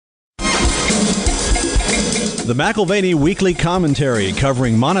the McAlvany Weekly Commentary,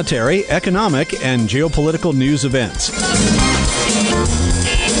 covering monetary, economic, and geopolitical news events.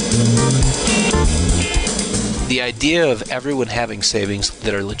 The idea of everyone having savings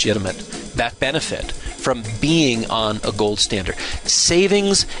that are legitimate, that benefit from being on a gold standard.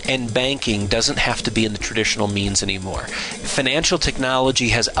 Savings and banking doesn't have to be in the traditional means anymore. Financial technology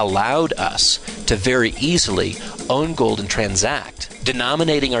has allowed us to very easily own gold and transact,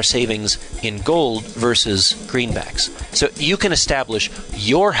 denominating our savings in gold versus greenbacks. So you can establish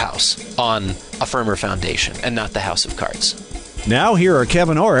your house on a firmer foundation and not the house of cards. Now here are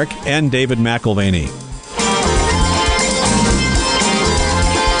Kevin Orrick and David McAlvany.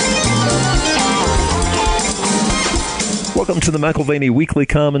 Welcome to the McAlvany Weekly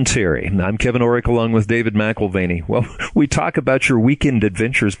Commentary. I'm Kevin Orrick along with David McAlvany. Well, we talk about your weekend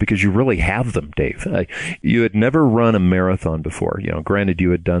adventures because you really have them, Dave. You had never run a marathon before. Granted, you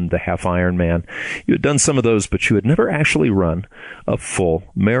had done the half Ironman. You had done some of those, but you had never actually run a full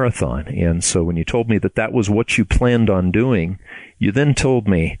marathon. And so when you told me that that was what you planned on doing, you then told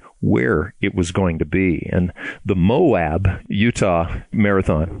me where it was going to be. And the Moab, Utah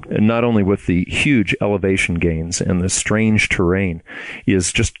Marathon, and not only with the huge elevation gains and the strange terrain,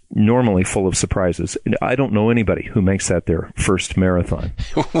 is just normally full of surprises. I don't know anybody who makes that their first marathon.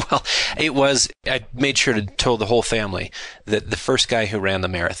 Well, I made sure to tell the whole family that the first guy who ran the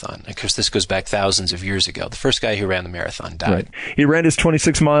marathon, because this goes back thousands of years ago, the first guy who ran the marathon died. Right. He ran his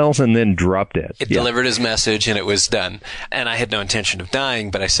 26 miles and then dropped dead. It delivered his message and it was done. And I had no intention of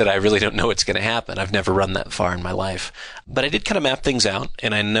dying, but I said, I really don't know what's going to happen. I've never run that far in my life. But I did kind of map things out,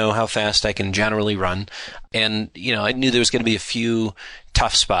 and I know how fast I can generally run. And, I knew there was going to be a few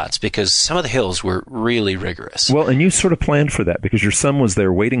tough spots because some of the hills were really rigorous. Well, and you sort of planned for that because your son was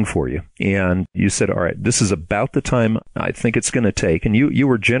there waiting for you. And you said, all right, this is about the time I think it's going to take. And you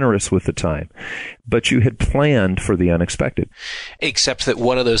were generous with the time. But you had planned for the unexpected. Except that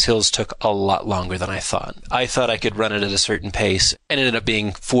one of those hills took a lot longer than I thought. I thought I could run it at a certain pace, and it ended up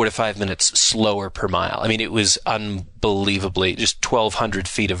being 4 to 5 minutes slower per mile. I mean, it was unbelievably just 1,200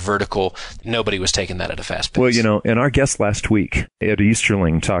 feet of vertical. Nobody was taking that at a fast pace. Well, and our guest last week, Ed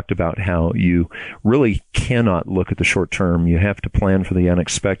Easterling, talked about how you really cannot look at the short term. You have to plan for the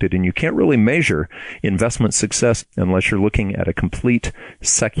unexpected, and you can't really measure investment success unless you're looking at a complete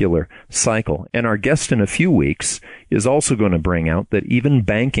secular cycle. And our guest in a few weeks is also going to bring out that even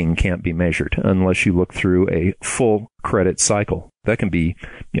banking can't be measured unless you look through a full credit cycle. That can be,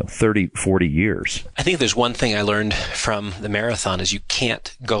 30, 40 years. I think there's one thing I learned from the marathon is you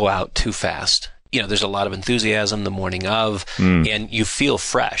can't go out too fast. There's a lot of enthusiasm the morning of, and you feel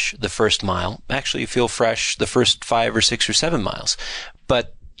fresh the first mile. Actually, you feel fresh the first 5 or 6 or 7 miles.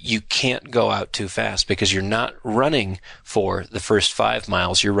 But you can't go out too fast because you're not running for the first 5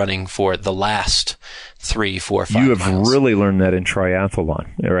 miles. You're running for the last 3, 4, 5 miles. You have really learned that in triathlon,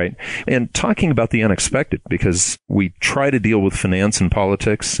 all right? And talking about the unexpected, because we try to deal with finance and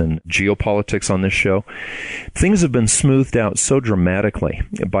politics and geopolitics on this show, things have been smoothed out so dramatically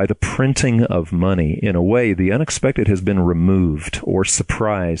by the printing of money. In a way, the unexpected has been removed, or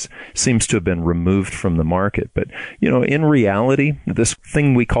surprise seems to have been removed from the market. But, in reality, this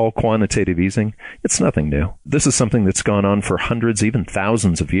thing we call quantitative easing, it's nothing new. This is something that's gone on for hundreds, even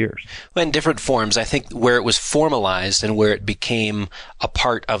thousands of years. Well, in different forms. I think where it was formalized and where it became a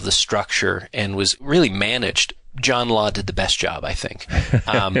part of the structure and was really managed, John Law did the best job, I think.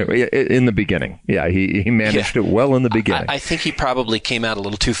 In the beginning. Yeah, he managed it well in the beginning. I think he probably came out a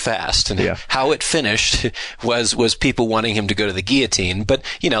little too fast. And how it finished was people wanting him to go to the guillotine. But,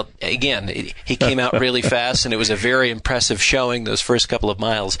 again, he came out really fast, and it was a very impressive showing those first couple of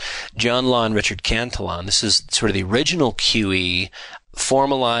miles. John Law and Richard Cantillon, this is sort of the original QE,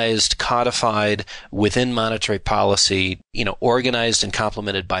 formalized, codified within monetary policy, organized and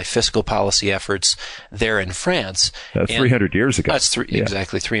complemented by fiscal policy efforts there in France. 300 years ago. That's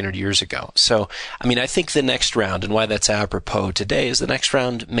exactly 300 years ago. So, I think the next round, and why that's apropos today, is the next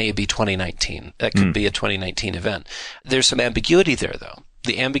round may be 2019. That could be a 2019 event. There's some ambiguity there, though.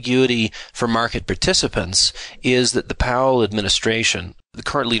 The ambiguity for market participants is that the Powell administration, the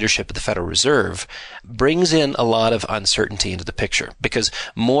current leadership of the Federal Reserve, brings in a lot of uncertainty into the picture, because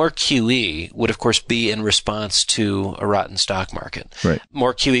more QE would, of course, be in response to a rotten stock market. Right.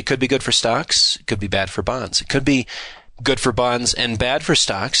 More QE could be good for stocks, it could be bad for bonds. It could be good for bonds and bad for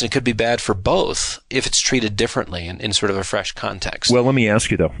stocks, and it could be bad for both if it's treated differently in sort of a fresh context. Well, let me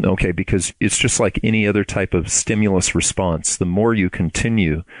ask you, though, okay, because it's just like any other type of stimulus response. The more you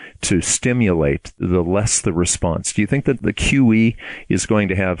continue to stimulate, the less the response. Do you think that the QE is going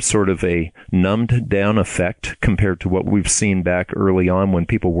to have sort of a numbed down effect compared to what we've seen back early on when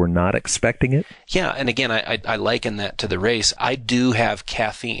people were not expecting it? Yeah, and again, I liken that to the race. I do have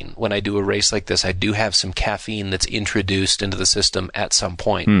caffeine. When I do a race like this, I do have some caffeine that's introduced into the system at some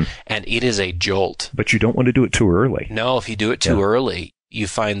point, and it is a jolt. But you don't want to do it too early. No, if you do it too early, you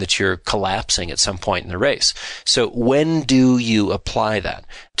find that you're collapsing at some point in the race. So when do you apply that?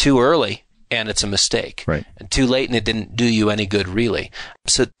 Too early, and it's a mistake. Right. And too late, and it didn't do you any good, really.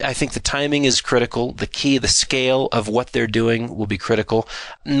 So I think the timing is critical. The key, the scale of what they're doing will be critical.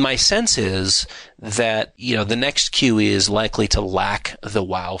 My sense is that, the next QE is likely to lack the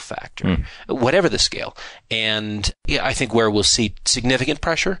wow factor, whatever the scale. And I think where we'll see significant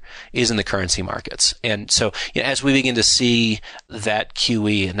pressure is in the currency markets. And so as we begin to see that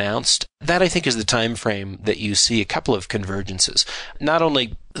QE announced, that I think is the time frame that you see a couple of convergences. Not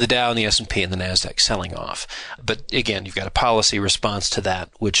only the Dow and the S&P and the NASDAQ selling off, but again, you've got a policy response to that,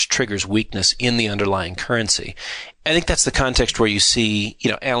 which triggers weakness in the underlying currency. I think that's the context where you see,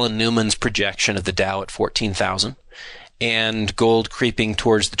 Alan Newman's projection of the Dow at 14,000 and gold creeping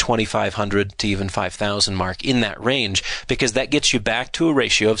towards the 2,500 to even 5,000 mark in that range, because that gets you back to a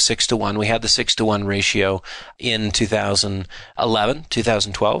ratio of 6-to-1. We had the 6-to-1 ratio in 2011,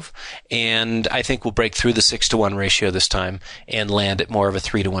 2012, and I think we'll break through the 6-to-1 ratio this time and land at more of a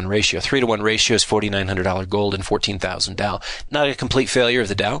 3-to-1 ratio. 3-to-1 ratio is $4,900 gold and 14,000 Dow. Not a complete failure of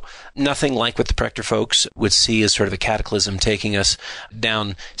the Dow. Nothing like what the Prechter folks would see as sort of a cataclysm taking us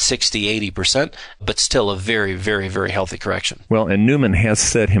down 60-80%, but still a very, very, very healthy correction. Well, and Newman has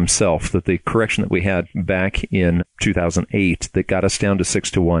said himself that the correction that we had back in 2008 that got us down to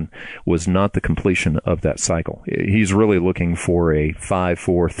 6-to-1 was not the completion of that cycle. He's really looking for a 5,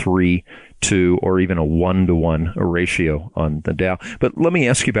 4, 3, 2, or even a 1-to-1 ratio on the Dow. But let me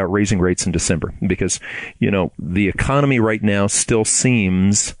ask you about raising rates in December, because, the economy right now still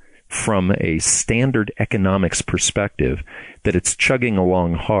seems, from a standard economics perspective, that it's chugging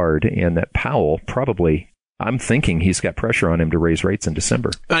along hard, and that Powell probably, I'm thinking he's got pressure on him to raise rates in December.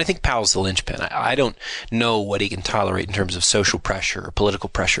 I think Powell's the linchpin. I don't know what he can tolerate in terms of social pressure or political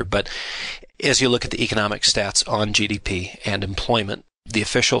pressure, but as you look at the economic stats on GDP and employment, the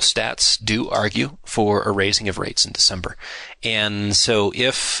official stats do argue for a raising of rates in December. And so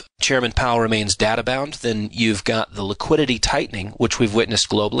if Chairman Powell remains data-bound, then you've got the liquidity tightening, which we've witnessed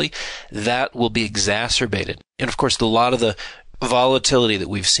globally. That will be exacerbated. And of course, a lot of the volatility that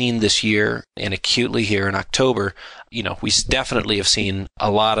we've seen this year and acutely here in October, we definitely have seen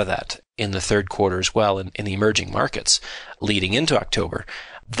a lot of that in the third quarter as well in the emerging markets leading into October.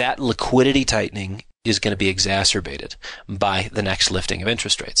 That liquidity tightening is going to be exacerbated by the next lifting of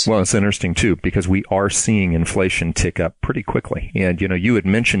interest rates. Well, it's interesting, too, because we are seeing inflation tick up pretty quickly. And, you had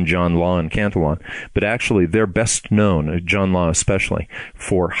mentioned John Law and Cantillon, but actually they're best known, John Law especially,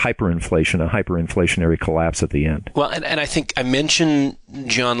 for hyperinflation, a hyperinflationary collapse at the end. Well, and I think I mentioned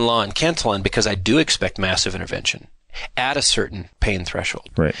John Law and Cantillon because I do expect massive intervention at a certain pain threshold.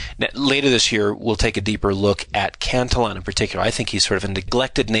 Right. Now, later this year, we'll take a deeper look at Cantillon in particular. I think he's sort of a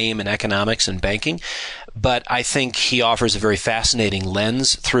neglected name in economics and banking, but I think he offers a very fascinating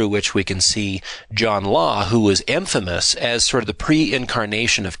lens through which we can see John Law, who was infamous as sort of the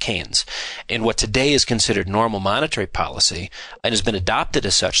pre-incarnation of Keynes in what today is considered normal monetary policy and has been adopted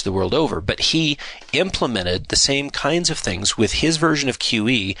as such the world over. But he implemented the same kinds of things with his version of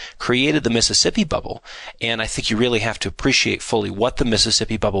QE, created the Mississippi bubble, and I think you really have to appreciate fully what the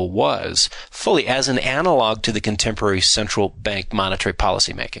Mississippi bubble was, fully as an analog to the contemporary central bank monetary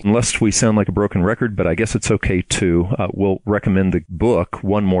policy making. Lest we sound like a broken record, but I guess it's okay too. We'll recommend the book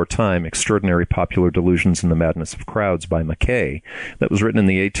one more time, Extraordinary Popular Delusions and the Madness of Crowds by McKay, that was written in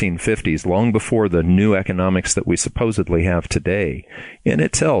the 1850s, long before the new economics that we supposedly have today. And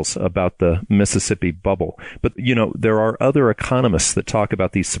it tells about the Mississippi bubble. But, there are other economists that talk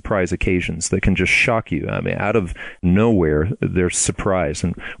about these surprise occasions that can just shock you. I mean, out of nowhere, there's surprise.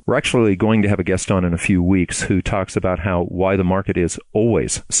 And we're actually going to have a guest on in a few weeks who talks about why the market is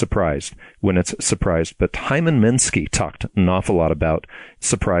always surprised when it's surprised. But Hyman Minsky talked an awful lot about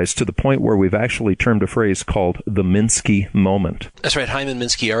surprise, to the point where we've actually termed a phrase called the Minsky moment. That's right. Hyman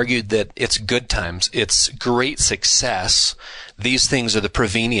Minsky argued that it's good times, it's great success These things are the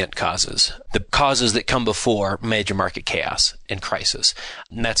prevenient causes, the causes that come before major market chaos and crisis.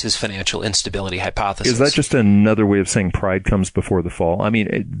 And that's his financial instability hypothesis. Is that just another way of saying pride comes before the fall? I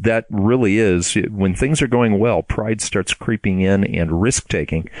mean, that really is. When things are going well, pride starts creeping in and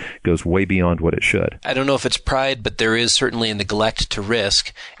risk-taking goes way beyond what it should. I don't know if it's pride, but there is certainly a neglect to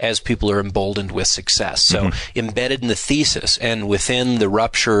risk as people are emboldened with success. So embedded in the thesis and within the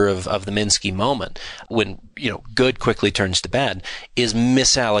rupture of the Minsky moment, when good quickly turns to bad, is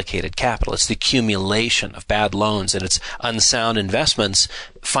misallocated capital. It's the accumulation of bad loans and its unsound investments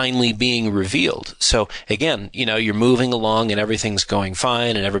finally being revealed. So again, you're moving along and everything's going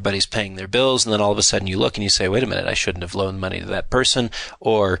fine and everybody's paying their bills, and then all of a sudden you look and you say, wait a minute, I shouldn't have loaned money to that person,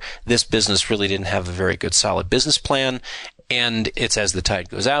 or this business really didn't have a very good solid business plan. And it's as the tide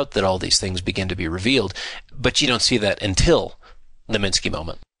goes out that all these things begin to be revealed. But you don't see that until the Minsky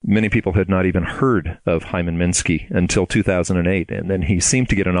moment. Many people had not even heard of Hyman Minsky until 2008, and then he seemed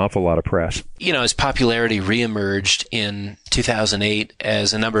to get an awful lot of press. His popularity reemerged in 2008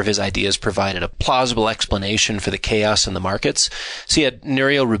 as a number of his ideas provided a plausible explanation for the chaos in the markets. So you had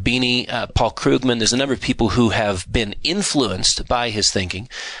Nouriel Roubini, Paul Krugman. There's a number of people who have been influenced by his thinking.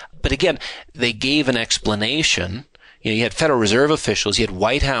 But again, they gave an explanation. You had Federal Reserve officials, you had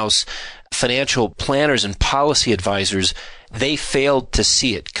White House financial planners and policy advisors. They failed to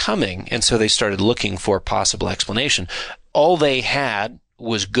see it coming, and so they started looking for a possible explanation. All they had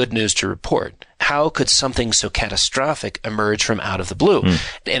was good news to report. How could something so catastrophic emerge from out of the blue?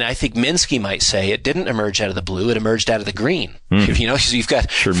 And I think Minsky might say it didn't emerge out of the blue, it emerged out of the green. So you've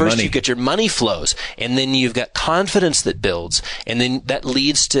got, you've got your money flows, and then you've got confidence that builds, and then that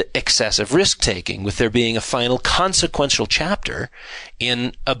leads to excessive risk-taking, with there being a final consequential chapter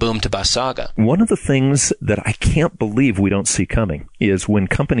in a boom-to-bust saga. One of the things that I can't believe we don't see coming is when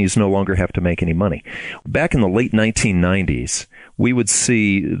companies no longer have to make any money. Back in the late 1990s, we would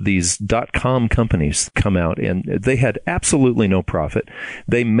see these dot-com companies come out, and they had absolutely no profit.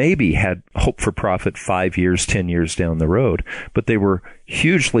 They maybe had hope for profit 5 years, 10 years down the road, but they were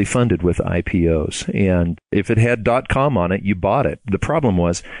hugely funded with IPOs. And if it had .com on it, you bought it. The problem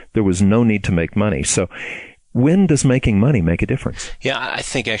was there was no need to make money. So when does making money make a difference? Yeah, I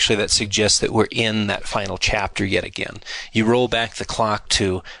think actually that suggests that we're in that final chapter yet again. You roll back the clock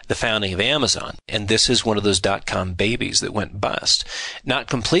to the founding of Amazon, and this is one of those .com babies that went bust. Not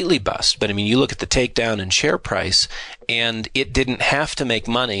completely bust, but you look at the takedown in share price, and it didn't have to make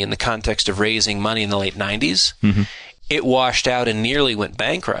money in the context of raising money in the late 90s. It washed out and nearly went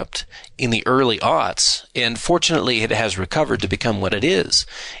bankrupt in the early aughts, and fortunately it has recovered to become what it is.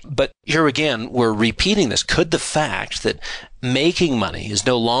 But here again, we're repeating this. Could the fact that making money is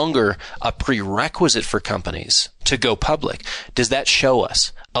no longer a prerequisite for companies to go public, does that show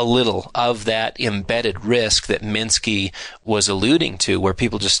us a little of that embedded risk that Minsky was alluding to, where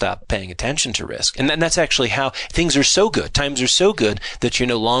people just stop paying attention to risk? And that's actually how things are so good. Times are so good that you're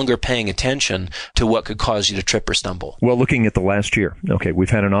no longer paying attention to what could cause you to trip or stumble. Well, looking at the last year, okay,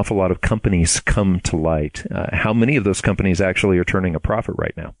 we've had an awful lot of companies come to light. How many of those companies actually are turning a profit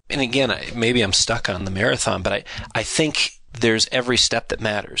right now? And again, maybe I'm stuck on the marathon, but I think there's every step that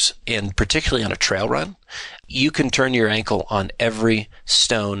matters, and particularly on a trail run, you can turn your ankle on every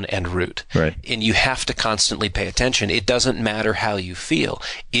stone and root. Right. And you have to constantly pay attention. It doesn't matter how you feel.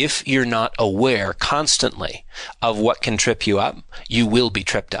 If you're not aware constantly of what can trip you up, you will be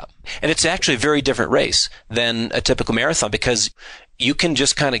tripped up. And it's actually a very different race than a typical marathon, because you can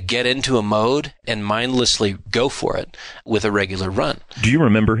just kind of get into a mode and mindlessly go for it with a regular run. Do you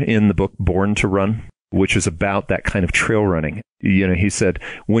remember in the book Born to Run, which is about that kind of trail running? He said,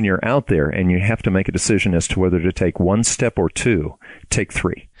 when you're out there and you have to make a decision as to whether to take one step or two, take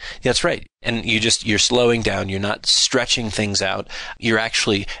three. That's right. And you're slowing down. You're not stretching things out. You're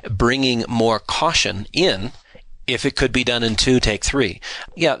actually bringing more caution in. If it could be done in two, take three.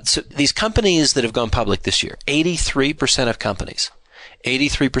 Yeah. So these companies that have gone public this year, 83% of companies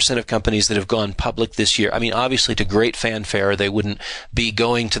that have gone public this year. Obviously to great fanfare, they wouldn't be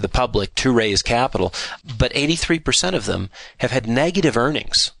going to the public to raise capital, but 83% of them have had negative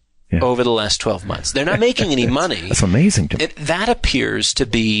earnings over the last 12 months. They're not making any money. That's amazing to me. That appears to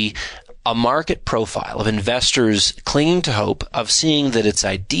be a market profile of investors clinging to hope, of seeing that it's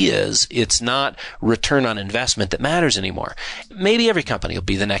ideas, it's not return on investment that matters anymore. Maybe every company will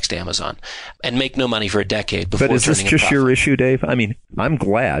be the next Amazon and make no money for a decade before turning a profit. But is this just your issue, Dave? I'm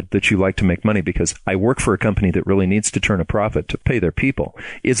glad that you like to make money, because I work for a company that really needs to turn a profit to pay their people.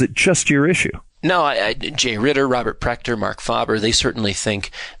 Is it just your issue? No, Jay Ritter, Robert Prechter, Mark Faber, they certainly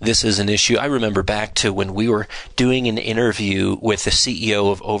think this is an issue. I remember back to when we were doing an interview with the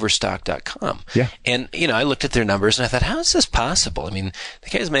CEO of Overstock.com. Yeah. And, I looked at their numbers and I thought, how is this possible? I mean, the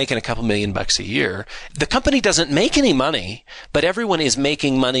guy's making a couple $1 million a year. The company doesn't make any money, but everyone is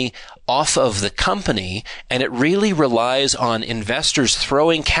making money off of the company, and it really relies on investors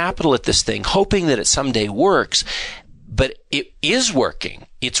throwing capital at this thing, hoping that it someday works. But it is working.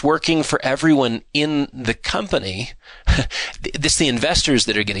 It's working for everyone in the company. It's the investors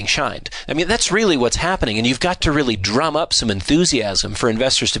that are getting shined. I mean, that's really what's happening. And you've got to really drum up some enthusiasm for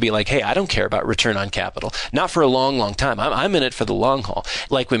investors to be like, hey, I don't care about return on capital. Not for a long, long time. I'm in it for the long haul.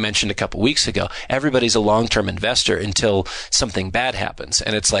 Like we mentioned a couple weeks ago, everybody's a long-term investor until something bad happens.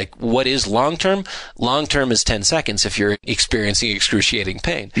 And it's like, what is long-term? Long-term is 10 seconds if you're experiencing excruciating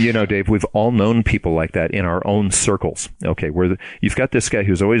pain. Dave, we've all known people like that in our own circles. Okay, where you've got this guy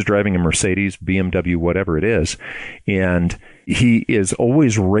who's always driving a Mercedes, BMW, whatever it is, and he is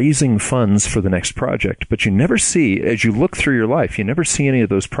always raising funds for the next project. But you never see, as you look through your life, you never see any of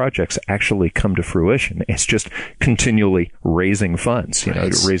those projects actually come to fruition. It's just continually raising funds,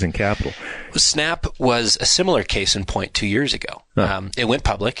 raising capital. Snap was a similar case in point 2 years ago. It went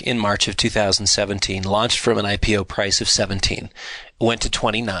public in March of 2017, launched from an IPO price of 17, went to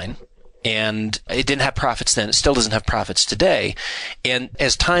 29. And it didn't have profits then. It still doesn't have profits today. And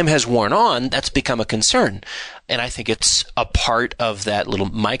as time has worn on, that's become a concern. And I think it's a part of that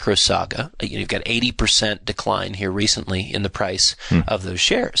little micro saga. You've got 80% decline here recently in the price of those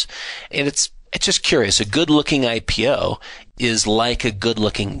shares. And it's just curious. A good-looking IPO is like a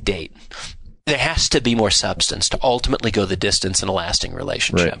good-looking date. There has to be more substance to ultimately go the distance in a lasting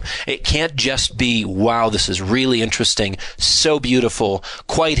relationship. Right. It can't just be, wow, this is really interesting, so beautiful,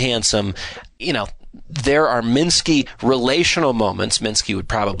 quite handsome. There are Minsky relational moments. Minsky would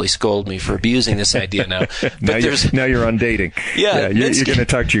probably scold me for abusing this idea now. But now you're on dating. Yeah, you're going to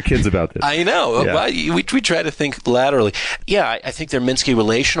talk to your kids about this. I know. Yeah. Well, we try to think laterally. Yeah, I think there are Minsky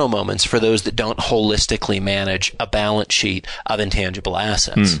relational moments for those that don't holistically manage a balance sheet of intangible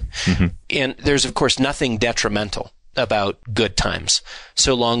assets. Mm-hmm. And there's, of course, nothing detrimental about good times,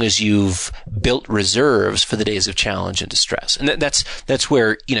 so long as you've built reserves for the days of challenge and distress. And that's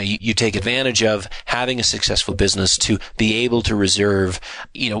where, you take advantage of having a successful business to be able to reserve.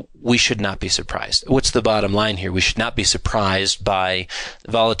 We should not be surprised. What's the bottom line here? We should not be surprised by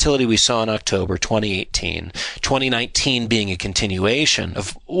the volatility we saw in October 2018, 2019 being a continuation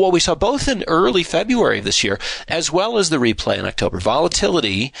of what we saw both in early February of this year, as well as the replay in October.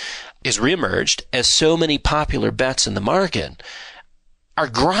 Volatility is reemerged as so many popular bets in the market are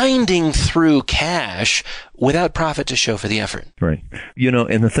grinding through cash without profit to show for the effort. Right.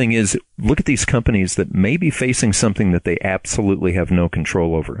 And the thing is, look at these companies that may be facing something that they absolutely have no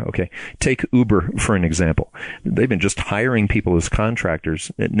control over. Okay. Take Uber for an example. They've been just hiring people as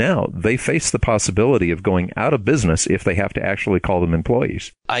contractors. Now they face the possibility of going out of business if they have to actually call them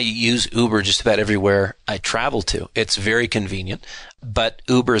employees. I use Uber just about everywhere I travel to. It's very convenient, but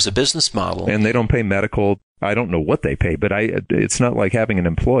Uber is a business model. And they don't pay medical. I don't know what they pay, but it's not like having an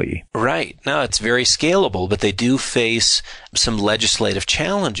employee. Right. No, it's very scalable, but they do face some legislative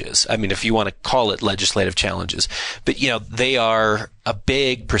challenges. I mean, if you want to call it legislative challenges. But, they are a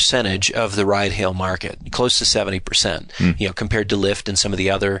big percentage of the ride-hail market, close to 70%, compared to Lyft and some of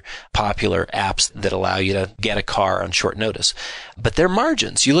the other popular apps that allow you to get a car on short notice. But their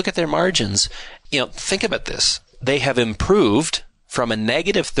margins, you look at their margins, think about this. They have improved from a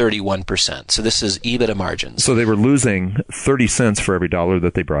negative 31%. So this is EBITDA margins. So they were losing 30 cents for every dollar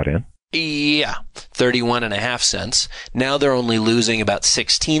that they brought in? Yeah, 31.5 cents. Now they're only losing about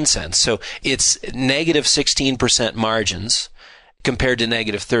 16 cents. So it's negative 16% margins compared to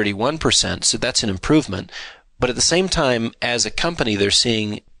negative 31%. So that's an improvement. But at the same time, as a company, they're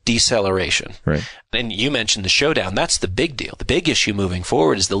seeing deceleration. Right. And you mentioned the showdown. That's the big deal. The big issue moving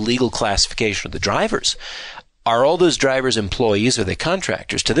forward is the legal classification of the drivers. Are all those drivers employees or are they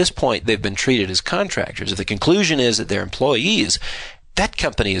contractors? To this point, they've been treated as contractors. If the conclusion is that they're employees, that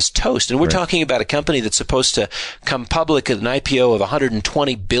company is toast. And we're talking about a company that's supposed to come public at an IPO of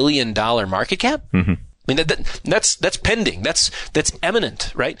 $120 billion market cap. Mm-hmm. I mean, that's pending. That's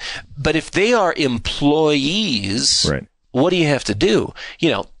imminent, right? But if they are employees, right, what do you have to do?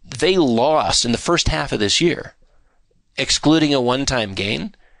 They lost in the first half of this year, excluding a one-time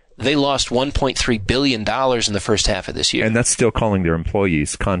gain. They lost $1.3 billion in the first half of this year. And that's still calling their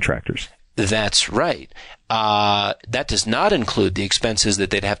employees contractors. That's right. That does not include the expenses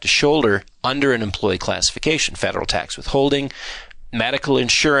that they'd have to shoulder under an employee classification, federal tax withholding, medical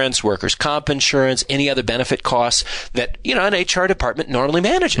insurance, workers' comp insurance, any other benefit costs that, an HR department normally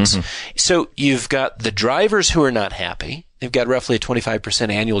manages. So you've got the drivers who are not happy. They've got roughly a 25%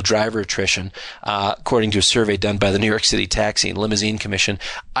 annual driver attrition, according to a survey done by the New York City Taxi and Limousine Commission.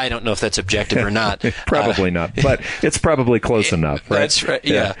 I don't know if that's objective or not. Probably not, but it's probably close enough, right? That's right,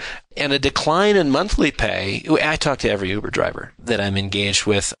 yeah. And a decline in monthly pay. I talk to every Uber driver that I'm engaged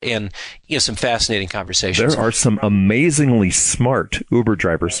with, and some fascinating conversations. There are some amazingly smart Uber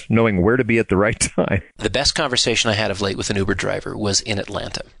drivers knowing where to be at the right time. The best conversation I had of late with an Uber driver was in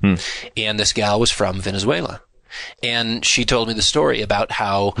Atlanta. And this gal was from Venezuela. And she told me the story about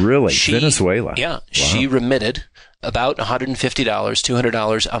how Venezuela. Yeah. Wow. She remitted about $150,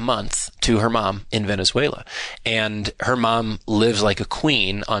 $200 a month to her mom in Venezuela. And her mom lives like a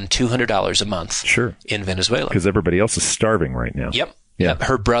queen on $200 a month in Venezuela. Because everybody else is starving right now. Yep. Yeah.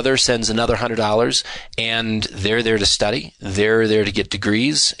 Her brother sends another $100, and they're there to study. They're there to get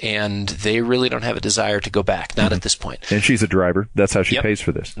degrees, and they really don't have a desire to go back, not at this point. And she's a driver. That's how she pays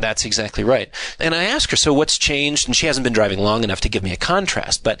for this. That's exactly right. And I asked her, so what's changed? And she hasn't been driving long enough to give me a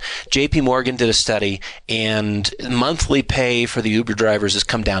contrast, but JP Morgan did a study, and monthly pay for the Uber drivers has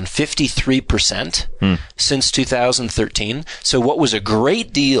come down 53% since 2013. So what was a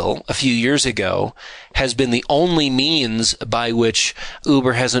great deal a few years ago has been the only means by which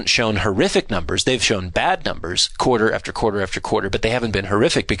Uber hasn't shown horrific numbers. They've shown bad numbers quarter after quarter after quarter, but they haven't been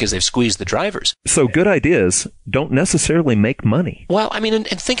horrific because they've squeezed the drivers. So good ideas don't necessarily make money. Well, I mean, and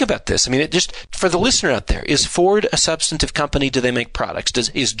think about this. I mean, it just, for the listener out there, is Ford a substantive company? Do they make products?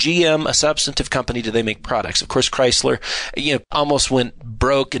 Is GM a substantive company? Do they make products? Of course, Chrysler, almost went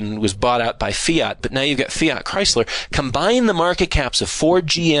broke and was bought out by Fiat, but now you've got Fiat Chrysler. Combine the market caps of Ford,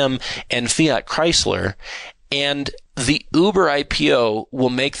 GM, and Fiat Chrysler, and the Uber IPO will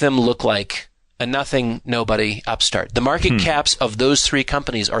make them look like a nothing, nobody upstart. The market caps of those three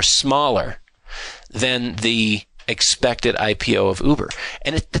companies are smaller than the expected IPO of Uber.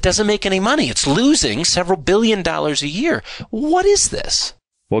 And it doesn't make any money. It's losing several $billion a year. What is this?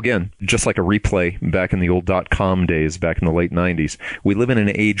 Well, again, just like a replay back in the old .com days, back in the late 90s, we live in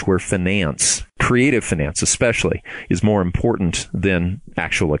an age where finance, creative finance especially, is more important than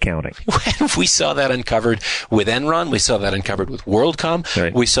actual accounting. We saw that uncovered with Enron. We saw that uncovered with WorldCom.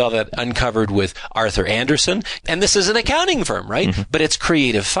 Right. We saw that uncovered with Arthur Andersen. And this is an accounting firm, right? But it's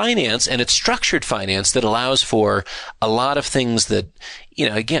creative finance and it's structured finance that allows for a lot of things that,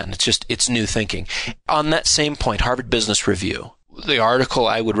 again, it's new thinking. On that same point, Harvard Business Review, the article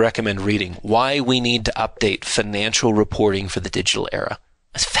I would recommend reading, Why We Need to Update Financial Reporting for the Digital Era.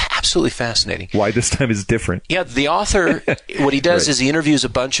 It's absolutely fascinating. Why this time is different. Yeah, the author, what he does is he interviews a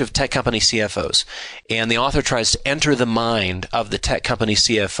bunch of tech company CFOs, and the author tries to enter the mind of the tech company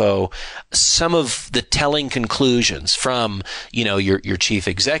CFO, some of the telling conclusions from, your chief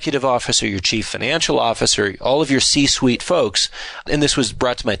executive officer, your chief financial officer, all of your C-suite folks. And this was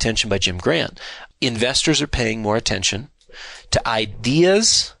brought to my attention by Jim Grant. Investors are paying more attention to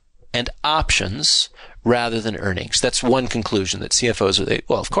ideas and options rather than earnings. That's one conclusion that CFOs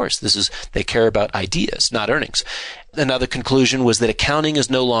of course, they care about ideas, not earnings. Another conclusion was that accounting is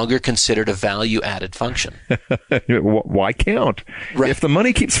no longer considered a value-added function. Why count? Right. If the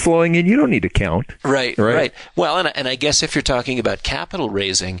money keeps flowing in, you don't need to count. Right. Well, and I guess if you're talking about capital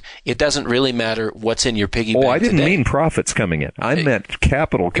raising, it doesn't really matter what's in your piggy bank I didn't today. mean profits coming in. I meant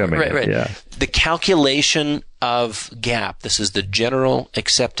capital coming in. Right. Yeah. The calculation of GAAP, this is the general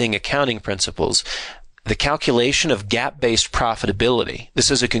accepting accounting principles, the calculation of GAAP-based profitability, this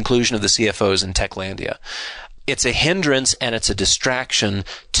is a conclusion of the CFOs in Techlandia. It's a hindrance and it's a distraction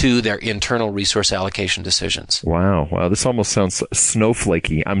to their internal resource allocation decisions. Wow. This almost sounds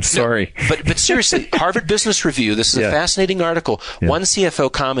snowflakey. I'm sorry. No, but seriously, Harvard Business Review, this is a fascinating article. Yeah. One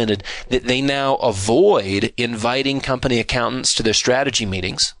CFO commented that they now avoid inviting company accountants to their strategy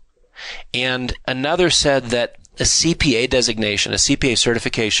meetings. And another said that a CPA designation, a CPA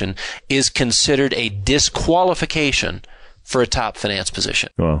certification, is considered a disqualification for a top finance position.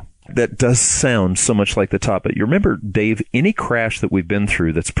 Well, that does sound so much like the top. But you remember, Dave, any crash that we've been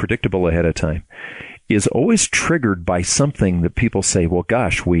through that's predictable ahead of time is always triggered by something that people say, well,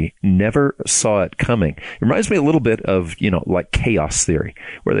 gosh, we never saw it coming. It reminds me a little bit of, like chaos theory,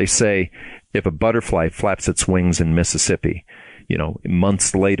 where they say if a butterfly flaps its wings in Mississippi,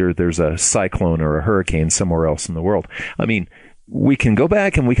 months later, there's a cyclone or a hurricane somewhere else in the world. I mean, we can go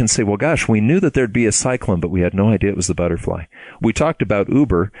back and we can say, well, gosh, we knew that there'd be a cyclone, but we had no idea it was the butterfly. We talked about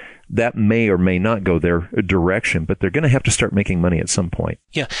Uber. That may or may not go their direction, but they're going to have to start making money at some point.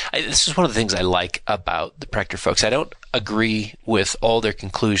 Yeah, this is one of the things I like about the Prechter folks. I don't agree with all their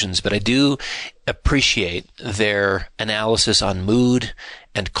conclusions, but I do appreciate their analysis on mood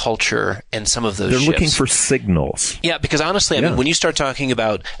and culture and some of those They're shifts. looking for signals. Yeah, because honestly, I mean, when you start talking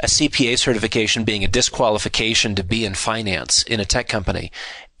about a CPA certification being a disqualification to be in finance in a tech company,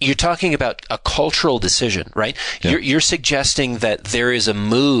 you're talking about a cultural decision, right? Yeah. You're suggesting that there is a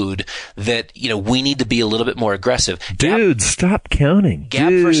mood that, we need to be a little bit more aggressive. Dude, stop counting.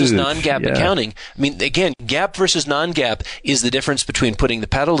 GAAP versus non-GAAP accounting. I mean, again, GAAP versus non-GAAP is the difference between putting the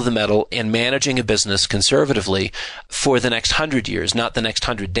pedal to the metal and managing a business conservatively for the next 100 years, not the next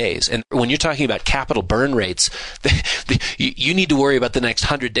 100 days. And when you're talking about capital burn rates, you need to worry about the next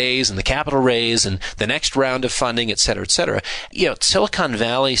 100 days and the capital raise and the next round of funding, et cetera, et cetera. Silicon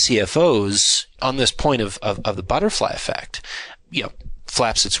Valley CFOs on this point of the butterfly effect,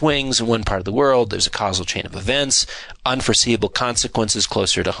 flaps its wings in one part of the world. There's a causal chain of events, unforeseeable consequences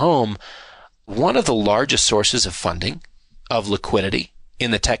closer to home. One of the largest sources of funding, of liquidity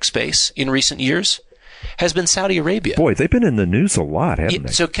in the tech space in recent years has been Saudi Arabia. Boy, they've been in the news a lot, haven't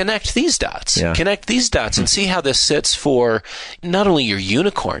they? So connect these dots. Yeah. Connect these dots and see how this sits for not only your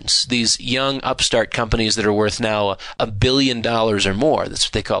unicorns, these young upstart companies that are worth now $1 billion or more. That's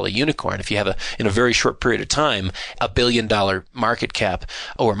what they call a unicorn. If you have in a very short period of time, $1 billion market cap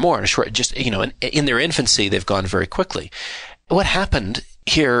or more in a short, in their infancy, they've gone very quickly. What happened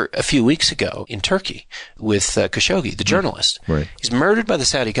here a few weeks ago in Turkey with Khashoggi, the journalist? Right. He's murdered by the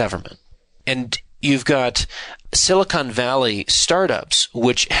Saudi government. And you've got Silicon Valley startups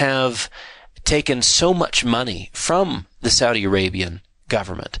which have taken so much money from the Saudi Arabian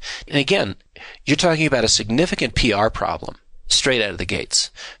government. And again, you're talking about a significant PR problem straight out of the gates,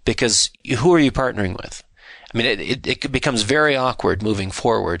 because who are you partnering with? I mean, it becomes very awkward moving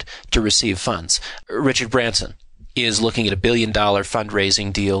forward to receive funds. Richard Branson is looking at $1 billion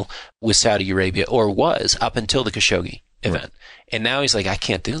fundraising deal with Saudi Arabia, or was up until the Khashoggi event. Right. And now he's like, I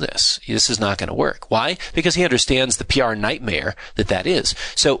can't do this. This is not going to work. Why? Because he understands the PR nightmare that is.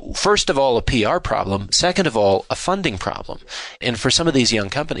 So first of all, a PR problem. Second of all, a funding problem. And for some of these young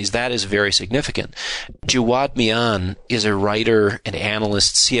companies, that is very significant. Jawad Mian is a writer and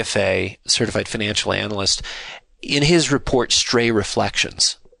analyst, CFA, certified financial analyst. In his report, Stray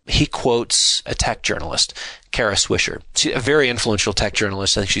Reflections, he quotes a tech journalist, Kara Swisher. She's a very influential tech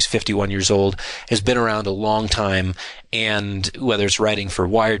journalist. I think she's 51 years old, has been around a long time, and whether it's writing for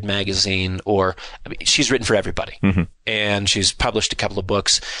Wired magazine or, she's written for everybody. Mm-hmm. And she's published a couple of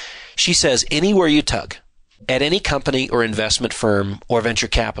books. She says, anywhere you tug, at any company or investment firm or venture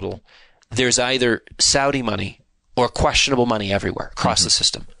capital, there's either Saudi money or questionable money everywhere across the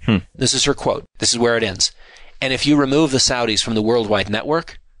system. This is her quote. This is where it ends. And if you remove the Saudis from the worldwide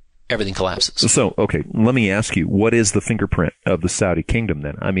network, everything collapses. So, okay, let me ask you, what is the fingerprint of the Saudi kingdom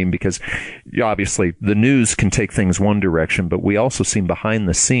then? I mean, because obviously the news can take things one direction, but we also see behind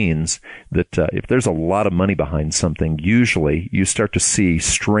the scenes that if there's a lot of money behind something, usually you start to see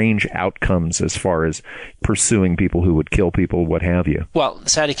strange outcomes as far as pursuing people who would kill people, what have you. Well, the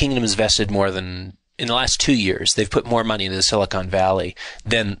Saudi kingdom has invested more than, in the last 2 years, they've put more money into the Silicon Valley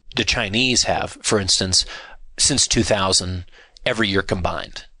than the Chinese have, for instance, since 2000, every year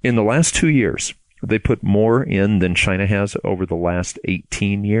combined. In the last 2 years, they put more in than China has over the last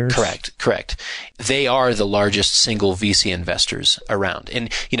 18 years? Correct. They are the largest single VC investors around.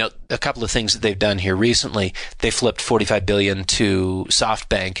 And, a couple of things that they've done here recently, they flipped $45 billion to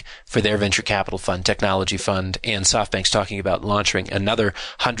SoftBank for their venture capital fund, technology fund, and SoftBank's talking about launching another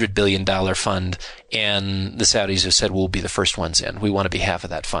 $100 billion fund, and the Saudis have said, we'll be the first ones in. We want to be half of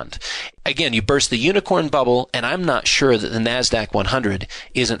that fund. Again, you burst the unicorn bubble, and I'm not sure that the NASDAQ 100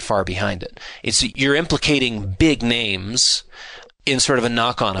 isn't far behind it. You're implicating big names in sort of a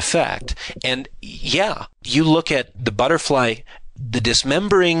knock-on effect. And yeah, you look at the butterfly, the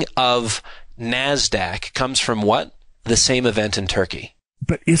dismembering of NASDAQ comes from what? The same event in Turkey.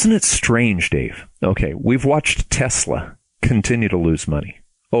 But isn't it strange, Dave? Okay, we've watched Tesla continue to lose money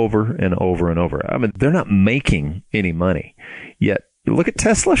over and over and over. I mean, they're not making any money, yet look at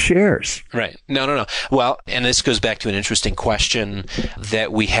Tesla shares. Right. No. Well, and this goes back to an interesting question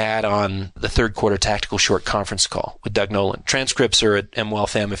that we had on the third quarter tactical short conference call with Doug Nolan. Transcripts are at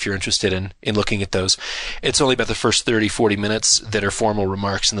MWealthM if you're interested in looking at those. It's only about the first 30, 40 minutes that are formal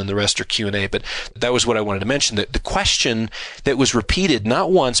remarks, and then the rest are Q&A. But that was what I wanted to mention. The question that was repeated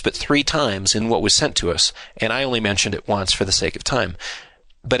not once but 3 times in what was sent to us, and I only mentioned it once for the sake of time.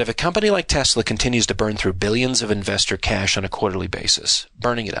 But if a company like Tesla continues to burn through billions of investor cash on a quarterly basis,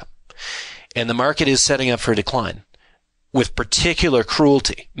 burning it up, and the market is setting up for a decline, with particular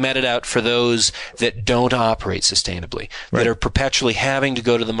cruelty meted out for those that don't operate sustainably, that are perpetually having to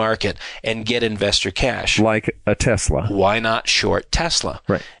go to the market and get investor cash. Like a Tesla. Why not short Tesla?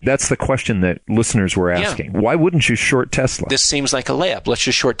 Right. That's the question that listeners were asking. Yeah. Why wouldn't you short Tesla? This seems like a layup. Let's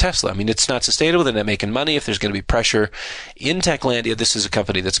just short Tesla. I mean, it's not sustainable. They're not making money. If there's going to be pressure in Techlandia, this is a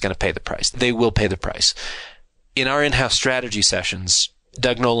company that's going to pay the price. They will pay the price. In our in-house strategy sessions,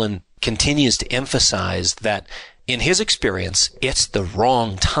 Doug Nolan continues to emphasize that in his experience, it's the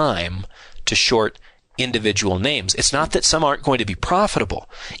wrong time to short individual names. It's not that some aren't going to be profitable.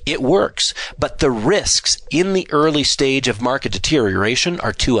 It works. But the risks in the early stage of market deterioration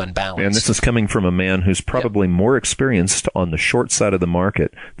are too unbalanced. And this is coming from a man who's probably more experienced on the short side of the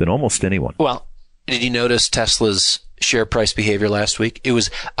market than almost anyone. Well, did you notice Tesla's share price behavior last week? It was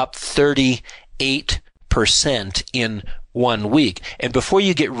up 38% in 1 week. And before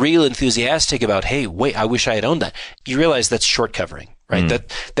you get real enthusiastic about, hey, wait, I wish I had owned that, you realize that's short covering, right?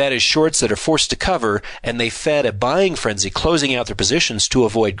 That is shorts that are forced to cover, and they fed a buying frenzy, closing out their positions to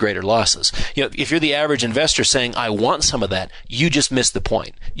avoid greater losses. You know, if you're the average investor saying, I want some of that, you just missed the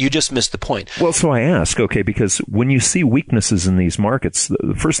point. You just missed the point. Well, so I ask, okay, because when you see weaknesses in these markets,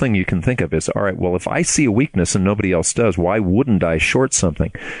 the first thing you can think of is, all right, well, if I see a weakness and nobody else does, why wouldn't I short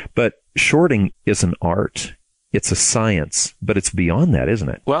something? But shorting is an art. It's a science, but it's beyond that, isn't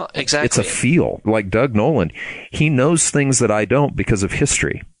it? Well, exactly. It's a feel. Like Doug Nolan, he knows things that I don't because of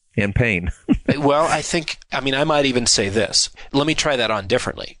history and pain. Well, I might even say this. Let me try that on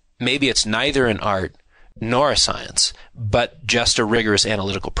differently. Maybe it's neither an art nor a science, but just a rigorous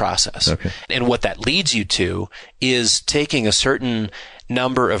analytical process. Okay. And what that leads you to is taking a certain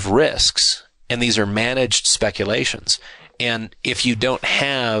number of risks, and these are managed speculations. And if you don't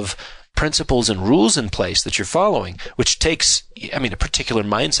have principles and rules in place that you're following, which takes, a particular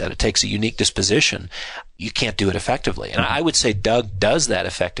mindset, it takes a unique disposition, you can't do it effectively. And I would say Doug does that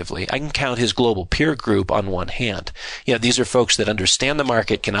effectively. I can count his global peer group on one hand. You know, these are folks that understand the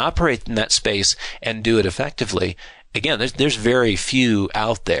market, can operate in that space, and do it effectively. Again, there's very few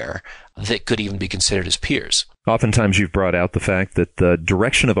out there that could even be considered as peers. Oftentimes you've brought out the fact that the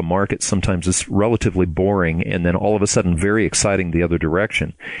direction of a market sometimes is relatively boring and then all of a sudden very exciting the other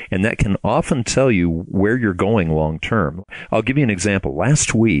direction. And that can often tell you where you're going long term. I'll give you an example.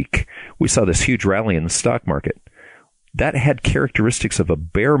 Last week, we saw this huge rally in the stock market. That had characteristics of a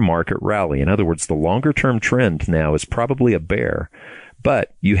bear market rally. In other words, the longer term trend now is probably a bear.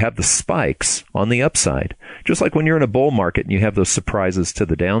 But you have the spikes on the upside. Just like when you're in a bull market and you have those surprises to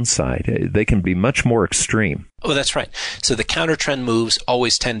the downside, they can be much more extreme. Oh, that's right. So the counter trend moves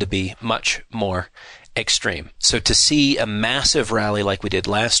always tend to be much more extreme. So to see a massive rally like we did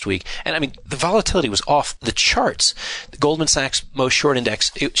last week, and the volatility was off the charts. The Goldman Sachs Most Short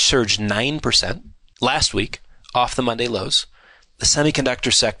Index, it surged 9% last week off the Monday lows. The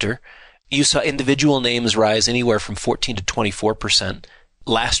semiconductor sector, you saw individual names rise anywhere from 14 to 24%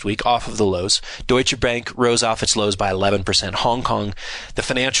 last week off of the lows. Deutsche Bank rose off its lows by 11%. Hong Kong, the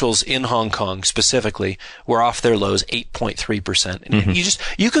financials in Hong Kong specifically, were off their lows 8.3%. And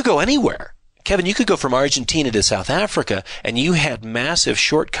you could go anywhere. Kevin, you could go from Argentina to South Africa, and you had massive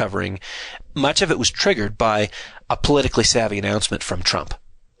short covering. Much of it was triggered by a politically savvy announcement from Trump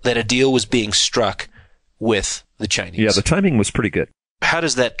that a deal was being struck with the Chinese. Yeah, the timing was pretty good. How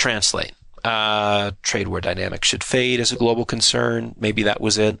does that translate? Trade war dynamics should fade as a global concern. Maybe that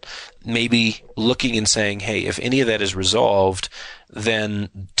was it. Maybe looking and saying, hey, if any of that is resolved, then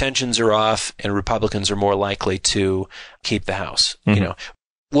tensions are off and Republicans are more likely to keep the House.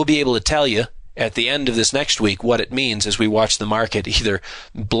 We'll be able to tell you at the end of this next week what it means as we watch the market either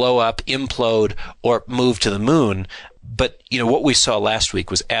blow up, implode, or move to the moon. But, what we saw last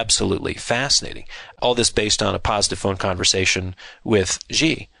week was absolutely fascinating. All this based on a positive phone conversation with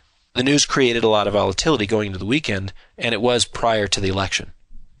Xi. The news created a lot of volatility going into the weekend, and it was prior to the election.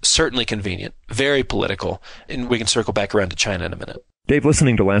 Certainly convenient, very political, and we can circle back around to China in a minute. Dave,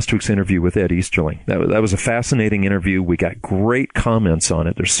 listening to last week's interview with Ed Easterling, that was a fascinating interview. We got great comments on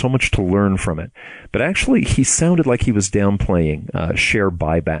it. There's so much to learn from it. But actually, he sounded like he was downplaying share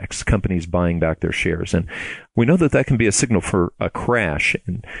buybacks, companies buying back their shares. And we know that can be a signal for a crash.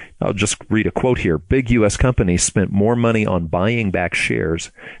 And I'll just read a quote here. Big U.S. companies spent more money on buying back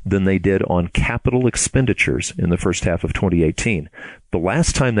shares than they did on capital expenditures in the first half of 2018. The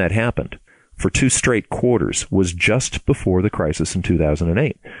last time that happened, for 2 straight quarters, was just before the crisis in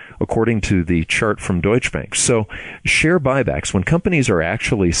 2008. according to the chart from Deutsche Bank. So share buybacks, when companies are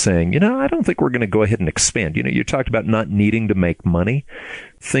actually saying, I don't think we're going to go ahead and expand. You talked about not needing to make money,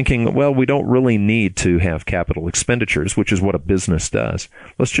 thinking, well, we don't really need to have capital expenditures, which is what a business does.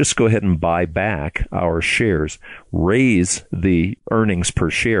 Let's just go ahead and buy back our shares, raise the earnings per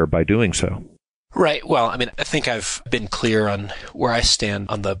share by doing so. Right. Well, I think I've been clear on where I stand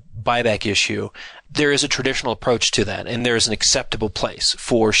on the buyback issue. There is a traditional approach to that, and there is an acceptable place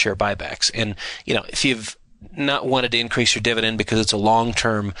for share buybacks. And, if you've not wanted to increase your dividend because it's a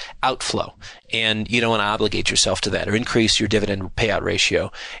long-term outflow and you don't want to obligate yourself to that or increase your dividend payout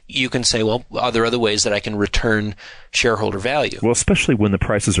ratio, you can say, well, are there other ways that I can return shareholder value? Well, especially when the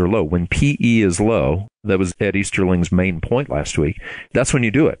prices are low. When PE is low, that was Ed Easterling's main point last week, that's when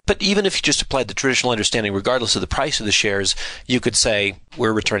you do it. But even if you just applied the traditional understanding, regardless of the price of the shares, you could say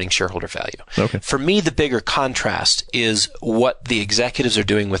we're returning shareholder value. Okay. For me, the bigger contrast is what the executives are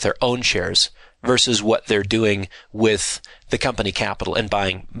doing with their own shares versus what they're doing with the company capital and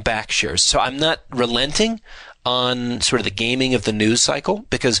buying back shares. So I'm not relenting on sort of the gaming of the news cycle,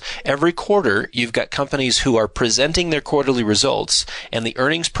 because every quarter you've got companies who are presenting their quarterly results, and the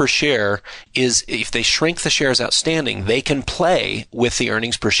earnings per share is, if they shrink the shares outstanding, they can play with the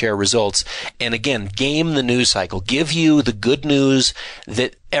earnings per share results and again game the news cycle, give you the good news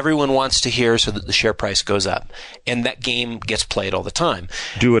that everyone wants to hear so that the share price goes up. And that game gets played all the time.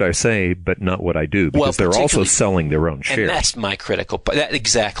 Do what I say, but not what I do, because they're also selling their own shares. And that's my critical point.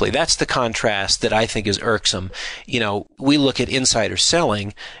 Exactly. That's the contrast that I think is irksome. We look at insider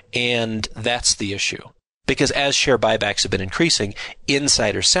selling, and that's the issue. Because as share buybacks have been increasing,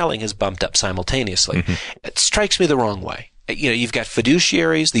 insider selling has bumped up simultaneously. Mm-hmm. It strikes me the wrong way. You've got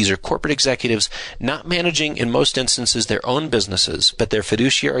fiduciaries. These are corporate executives not managing, in most instances, their own businesses, but they're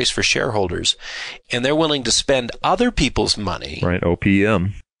fiduciaries for shareholders. And they're willing to spend other people's money. Right,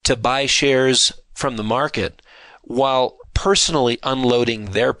 OPM. To buy shares from the market while personally unloading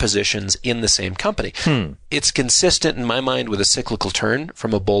their positions in the same company. It's consistent in my mind with a cyclical turn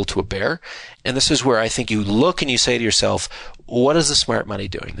from a bull to a bear. And this is where I think you look and you say to yourself, what is the smart money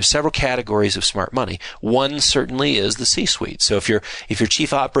doing? There's several categories of smart money. One certainly is the C-suite. So if you're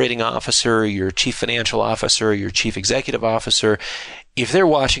chief operating officer, your chief financial officer, your chief executive officer, if they're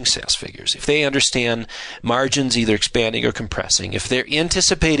watching sales figures, if they understand margins either expanding or compressing, if they're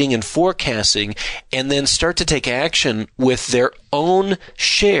anticipating and forecasting and then start to take action with their own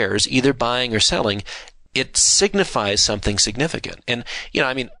shares, either buying or selling, it signifies something significant. And,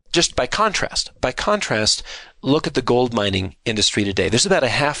 just by contrast, look at the gold mining industry today. There's about a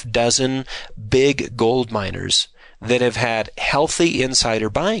half dozen big gold miners that have had healthy insider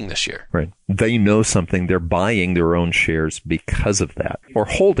buying this year. Right. They know something. They're buying their own shares because of that, or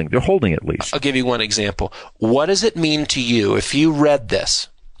holding. They're holding at least. I'll give you one example. What does it mean to you if you read this,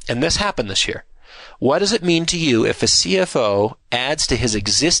 and this happened this year? What does it mean to you if a CFO adds to his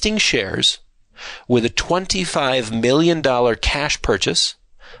existing shares with a $25 million cash purchase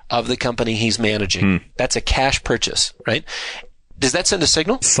of the company he's managing? That's a cash purchase, right? Does that send a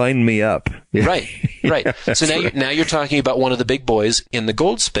signal? Sign me up. Yeah. Right. So now you're talking about one of the big boys in the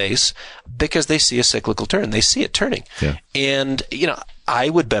gold space, because they see a cyclical turn. They see it turning. Yeah. And, I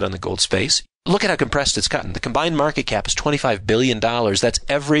would bet on the gold space. Look at how compressed it's gotten. The combined market cap is $25 billion. That's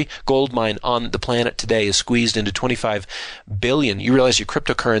every gold mine on the planet today is squeezed into $25 billion. You realize your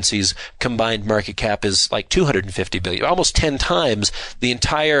cryptocurrency's combined market cap is like $250 billion, almost 10 times the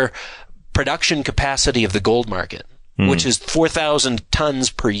entire production capacity of the gold market, which is 4,000 tons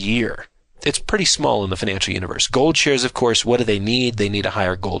per year. It's pretty small in the financial universe. Gold shares, of course, what do they need? They need a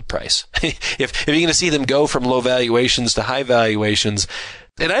higher gold price. If you're going to see them go from low valuations to high valuations,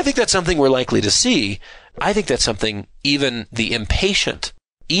 and I think that's something we're likely to see. I think that's something even the impatient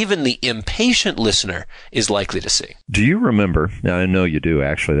listener is likely to see. Do you remember, now I know you do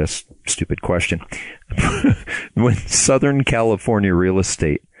actually, that's a stupid question, when Southern California real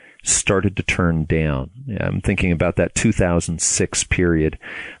estate started to turn down? I'm thinking about that 2006 period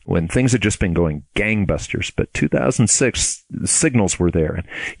when things had just been going gangbusters, but 2006, the signals were there.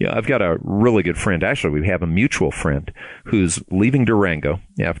 And, I've got a really good friend. Actually, we have a mutual friend who's leaving Durango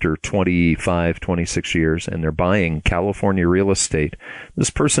after 25, 26 years, and they're buying California real estate.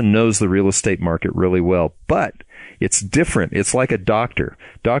 This person knows the real estate market really well, but it's different. It's like a doctor.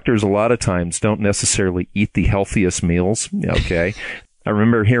 Doctors a lot of times don't necessarily eat the healthiest meals, okay? I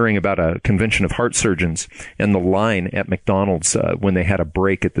remember hearing about a convention of heart surgeons and the line at McDonald's when they had a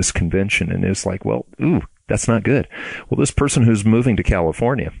break at this convention. And it was like, well, that's not good. Well, this person who's moving to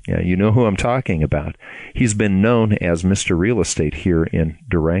California, you know who I'm talking about. He's been known as Mr. Real Estate here in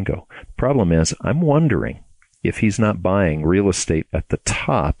Durango. The problem is, I'm wondering if he's not buying real estate at the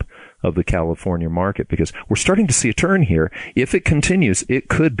top of the California market, because we're starting to see a turn here. If it continues, it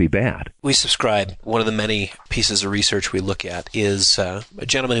could be bad. We subscribe. One of the many pieces of research we look at is a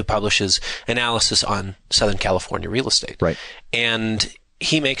gentleman who publishes analysis on Southern California real estate. Right. And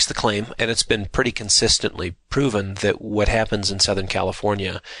he makes the claim, and it's been pretty consistently proven, that what happens in Southern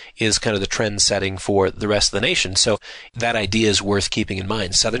California is kind of the trend setting for the rest of the nation. So that idea is worth keeping in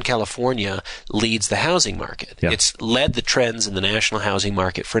mind. Southern California leads the housing market. Yeah. It's led the trends in the national housing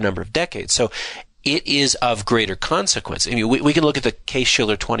market for a number of decades. So it is of greater consequence. I mean, we can look at the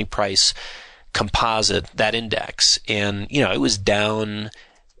Case-Shiller 20 price composite, that index, and, it was down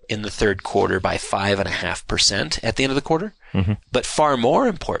in the third quarter by 5.5% at the end of the quarter. Mm-hmm. But far more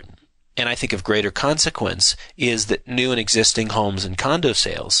important, and I think of greater consequence, is that new and existing homes and condo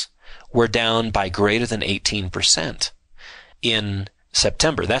sales were down by greater than 18% in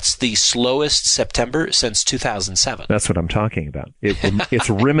September. That's the slowest September since 2007. That's what I'm talking about. It's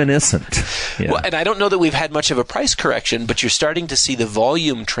reminiscent. Yeah. Well, and I don't know that we've had much of a price correction, but you're starting to see the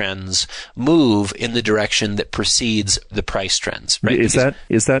volume trends move in the direction that precedes the price trends. Right? Is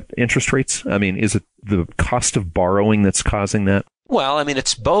that interest rates? I mean, is it the cost of borrowing that's causing that? Well, I mean,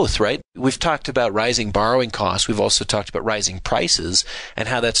 it's both, right? We've talked about rising borrowing costs. We've also talked about rising prices and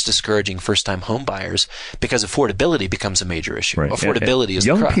how that's discouraging first-time home buyers, because affordability becomes a major issue. Right. Affordability is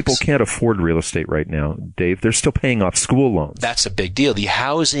the young crux. People can't afford real estate right now, Dave. They're still paying off school loans. That's a big deal. The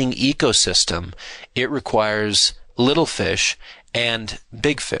housing ecosystem, it requires little fish and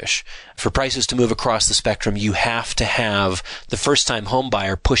big fish. For prices to move across the spectrum, you have to have the first-time home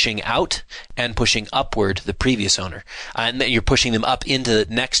buyer pushing out and pushing upward the previous owner. And you're pushing them up into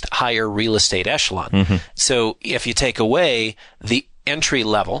the next higher real estate echelon. Mm-hmm. So if you take away the entry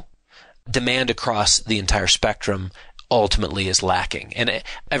level, demand across the entire spectrum ultimately is lacking. And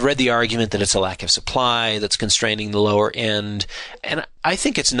I've read the argument that it's a lack of supply that's constraining the lower end. And I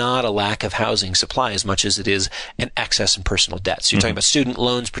think it's not a lack of housing supply as much as it is an excess in personal debt. So you're talking about student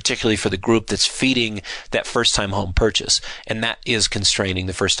loans, particularly for the group that's feeding that first-time home purchase. And that is constraining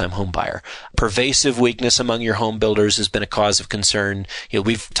the first-time home buyer. Pervasive weakness among your home builders has been a cause of concern.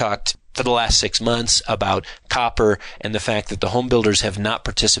 We've talked for the last 6 months about copper and the fact that the home builders have not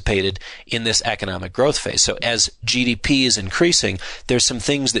participated in this economic growth phase. So as GDP is increasing, there's some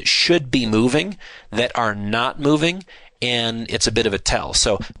things that should be moving that are not moving, and it's a bit of a tell.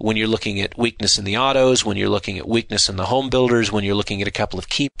 So when you're looking at weakness in the autos, when you're looking at weakness in the home builders, when you're looking at a couple of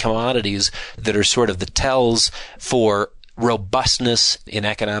key commodities that are sort of the tells for robustness in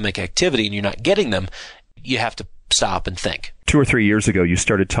economic activity, and you're not getting them, you have to stop and think. 2 or 3 years ago, you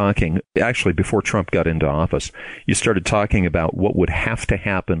started talking, actually before Trump got into office, you started talking about what would have to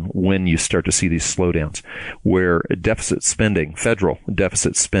happen when you start to see these slowdowns, where deficit spending, federal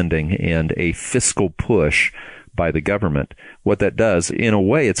deficit spending, and a fiscal push by the government, what that does, in a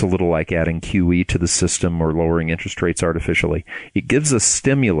way, it's a little like adding QE to the system or lowering interest rates artificially. It gives us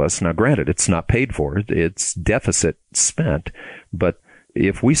stimulus. Now, granted, it's not paid for. It's deficit spent, but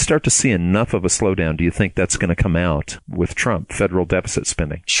if we start to see enough of a slowdown, do you think that's going to come out with Trump, federal deficit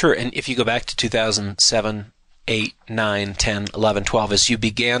spending? Sure. And if you go back to 2007, 8, 9, 10, 11, 12, as you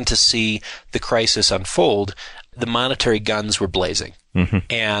began to see the crisis unfold, the monetary guns were blazing. Mm-hmm.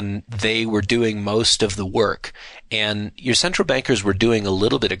 And they were doing most of the work. And your central bankers were doing a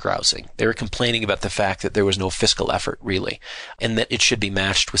little bit of grousing. They were complaining about the fact that there was no fiscal effort, really, and that it should be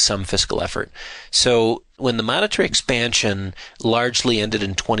matched with some fiscal effort. So when the monetary expansion largely ended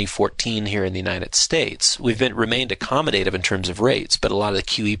in 2014 here in the United States, we've remained accommodative in terms of rates, but a lot of the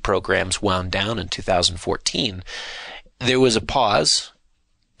QE programs wound down in 2014. There was a pause,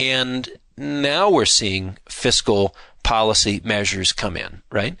 and now we're seeing fiscal policy measures come in,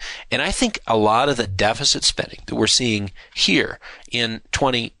 right? And I think a lot of the deficit spending that we're seeing here in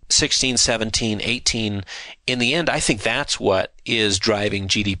 2016, 17, 18, in the end, I think that's what is driving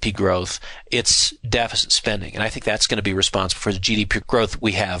GDP growth. It's deficit spending. And I think that's going to be responsible for the GDP growth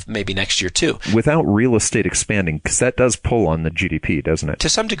we have maybe next year too. Without real estate expanding, because that does pull on the GDP, doesn't it? To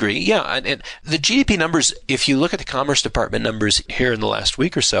some degree, yeah. And the GDP numbers, if you look at the Commerce Department numbers here in the last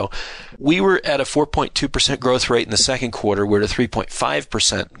week or so, we were at a 4.2% growth rate in the second quarter. We're at a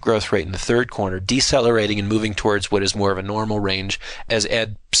 3.5% growth rate in the third quarter, decelerating and moving towards what is more of a normal range. As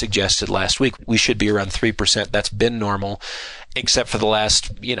Ed suggested last week, we should be around 3%. That's been normal, except for the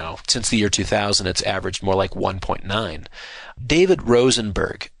last, since the year 2000, it's averaged more like 1.9. David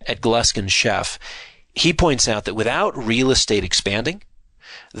Rosenberg at Gluskin Sheff, he points out that without real estate expanding,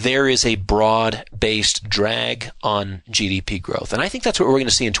 there is a broad-based drag on GDP growth. And I think that's what we're going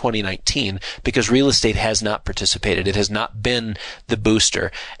to see in 2019 because real estate has not participated. It has not been the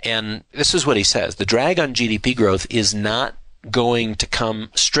booster. And this is what he says. The drag on GDP growth is not going to come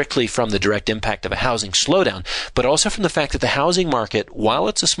strictly from the direct impact of a housing slowdown, but also from the fact that the housing market, while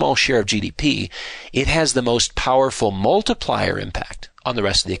it's a small share of GDP, it has the most powerful multiplier impact on the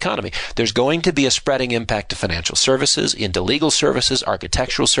rest of the economy. There's going to be a spreading impact to financial services, into legal services,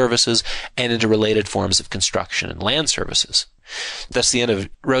 architectural services, and into related forms of construction and land services. That's the end of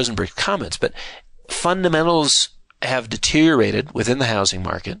Rosenberg's comments, but fundamentals have deteriorated within the housing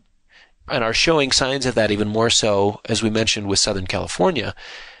market and are showing signs of that even more so, as we mentioned, with Southern California.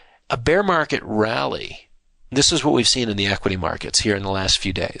 A bear market rally, this is what we've seen in the equity markets here in the last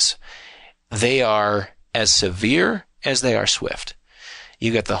few days. They are as severe as they are swift.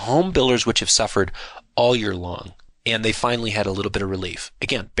 You got the home builders, which have suffered all year long, and they finally had a little bit of relief.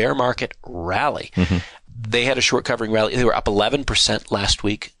 Again, bear market rally. Mm-hmm. They had a short covering rally. They were up 11% last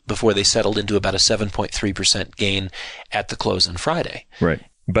week before they settled into about a 7.3% gain at the close on Friday. Right.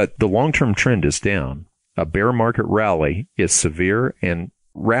 But the long-term trend is down. A bear market rally is severe and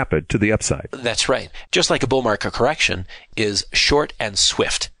rapid to the upside. That's right. Just like a bull market correction is short and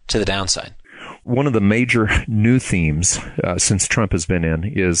swift to the downside. One of the major new themes since Trump has been in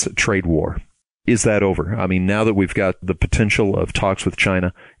is trade war. Is that over? I mean, now that we've got the potential of talks with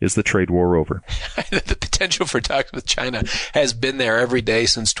China, is the trade war over? The potential for talks with China has been there every day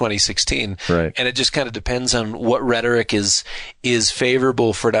since 2016. Right. And it just kind of depends on what rhetoric is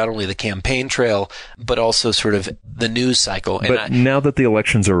favorable for not only the campaign trail, but also sort of the news cycle. But now that the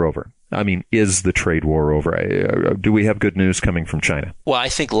elections are over, I mean, is the trade war over? Do we have good news coming from China? Well, I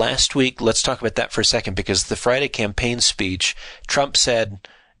think last week, let's talk about that for a second, because the Friday campaign speech, Trump said,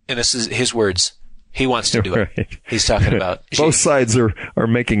 and this is his words, he wants to do it. Right. He's talking about... Both sides are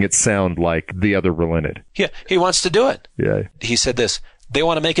making it sound like the other relented. Yeah, he wants to do it. Yeah. He said this, they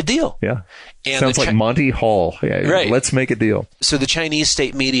want to make a deal. Yeah. And sounds like Monty Hall. Yeah, right. Let's make a deal. So the Chinese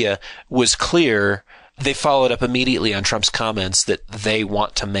state media was clear. They followed up immediately on Trump's comments that they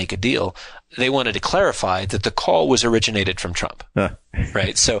want to make a deal. They wanted to clarify that the call was originated from Trump.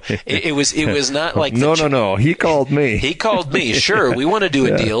 Right? So it was not like... No. He called me. He called me. Sure, we want to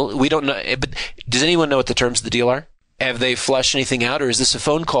do a deal. We don't know. But does anyone know what the terms of the deal are? Have they flushed anything out, or is this a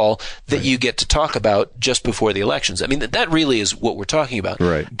phone call that you get to talk about just before the elections? I mean, that really is what we're talking about.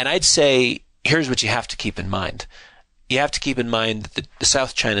 Right. And I'd say, here's what you have to keep in mind. You have to keep in mind that the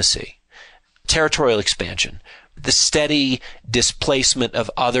South China Sea, territorial expansion, the steady displacement of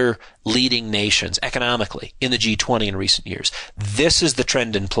other leading nations economically in the G20 in recent years. This is the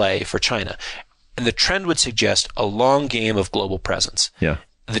trend in play for China. And the trend would suggest a long game of global presence. Yeah.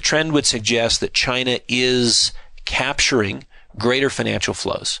 The trend would suggest that China is capturing greater financial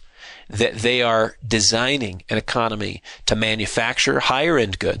flows, that they are designing an economy to manufacture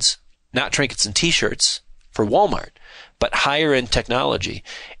higher-end goods, not trinkets and T-shirts for Walmart, but higher-end technology,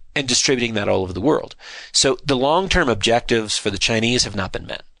 and distributing that all over the world. So the long-term objectives for the Chinese have not been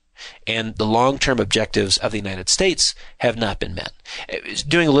met. And the long-term objectives of the United States have not been met.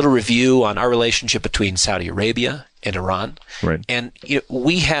 Doing a little review on our relationship between Saudi Arabia and Iran. Right. And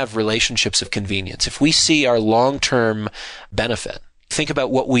we have relationships of convenience. If we see our long-term benefit, think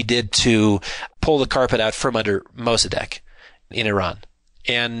about what we did to pull the carpet out from under Mossadegh in Iran.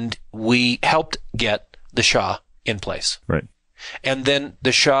 And we helped get the Shah in place. Right. And then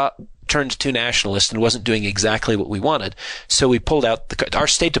the Shah turned too nationalist and wasn't doing exactly what we wanted. So we pulled out our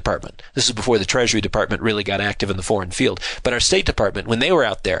State Department. This is before the Treasury Department really got active in the foreign field. But our State Department, when they were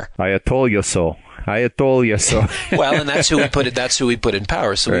out there... I told you so. I told you so. Well, and that's who we put in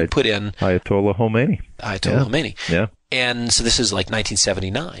power. So right. We put in... Ayatollah Khomeini. Khomeini. Yeah. And so this is like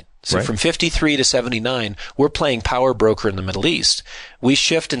 1979. So right. From 53 to 79, we're playing power broker in the Middle East. We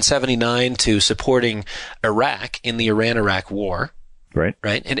shift in 79 to supporting Iraq in the Iran-Iraq war. Right.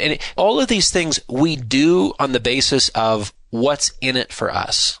 Right. And all of these things we do on the basis of what's in it for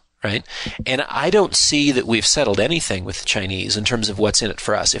us. Right. And I don't see that we've settled anything with the Chinese in terms of what's in it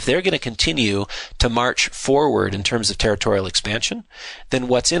for us. If they're going to continue to march forward in terms of territorial expansion, then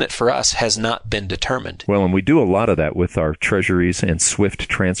what's in it for us has not been determined. Well, and we do a lot of that with our treasuries and SWIFT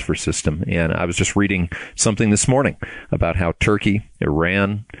transfer system. And I was just reading something this morning about how Turkey,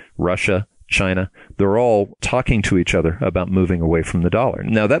 Iran, Russia, China, they're all talking to each other about moving away from the dollar.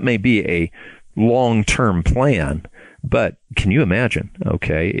 Now, that may be a long-term plan, but can you imagine,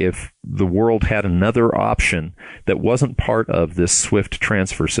 okay, if the world had another option that wasn't part of this SWIFT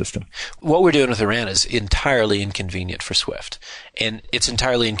transfer system? What we're doing with Iran is entirely inconvenient for SWIFT. And it's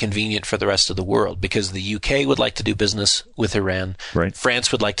entirely inconvenient for the rest of the world because the UK would like to do business with Iran. Right.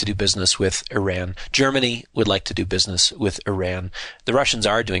 France would like to do business with Iran. Germany would like to do business with Iran. The Russians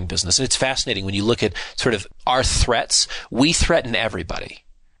are doing business. And it's fascinating when you look at sort of our threats. We threaten everybody.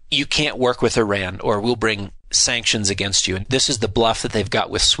 You can't work with Iran or we'll bring sanctions against you. And this is the bluff that they've got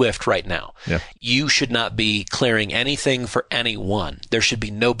with SWIFT right now. Yeah. You should not be clearing anything for anyone. There should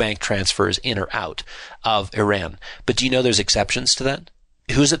be no bank transfers in or out of Iran. But do you know there's exceptions to that?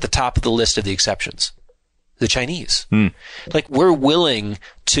 Who's at the top of the list of the exceptions? The Chinese. Like, we're willing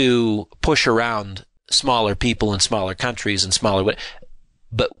to push around smaller people in smaller countries and smaller,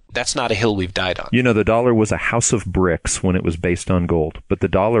 but that's not a hill we've died on. You know, the dollar was a house of bricks when it was based on gold, but the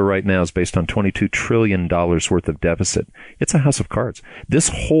dollar right now is based on $22 trillion worth of deficit. It's a house of cards. This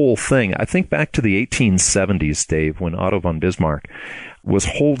whole thing, I think back to the 1870s, Dave, when Otto von Bismarck was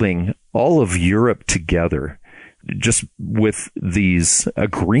holding all of Europe together just with these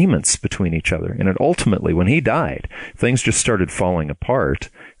agreements between each other. And ultimately, when he died, things just started falling apart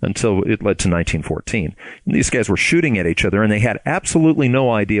until it led to 1914. And these guys were shooting at each other, and they had absolutely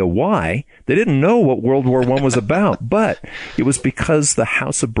no idea why. They didn't know what World War I was about, but it was because the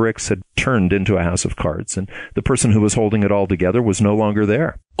house of bricks had turned into a house of cards, and the person who was holding it all together was no longer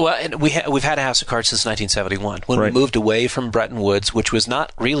there. Well, and we've had a house of cards since 1971, when we moved away from Bretton Woods, which was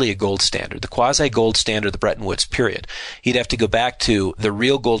not really a gold standard, the quasi-gold standard of the Bretton Woods period. You'd have to go back to the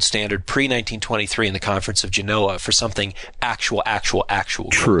real gold standard pre-1923 in the Conference of Genoa for something actual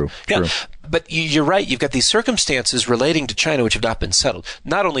gold. True. But you're right. You've got these circumstances relating to China which have not been settled.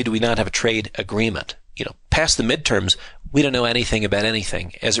 Not only do we not have a trade agreement, past the midterms, we don't know anything about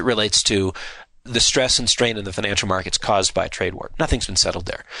anything as it relates to the stress and strain in the financial markets caused by a trade war. Nothing's been settled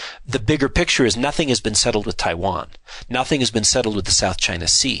there. The bigger picture is nothing has been settled with Taiwan. Nothing has been settled with the South China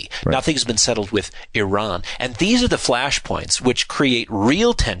Sea. Right. Nothing has been settled with Iran. And these are the flashpoints which create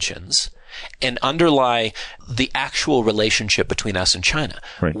real tensions and underlie the actual relationship between us and China.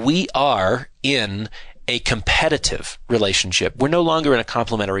 Right. We are in a competitive relationship. We're no longer in a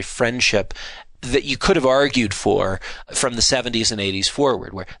complementary friendship that you could have argued for from the 70s and 80s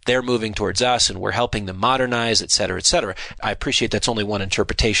forward, where they're moving towards us and we're helping them modernize, et cetera, et cetera. I appreciate that's only one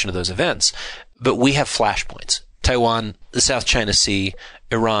interpretation of those events, but we have flashpoints. Taiwan, the South China Sea,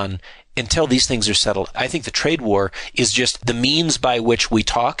 Iran. Until these things are settled, I think the trade war is just the means by which we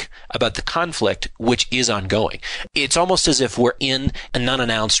talk about the conflict, which is ongoing. It's almost as if we're in an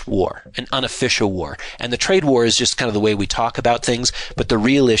unannounced war, an unofficial war. And the trade war is just kind of the way we talk about things, but the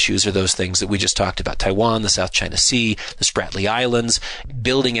real issues are those things that we just talked about. Taiwan, the South China Sea, the Spratly Islands,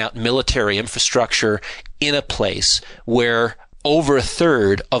 building out military infrastructure in a place where over a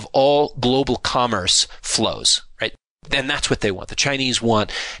third of all global commerce flows, right? And that's what they want. The Chinese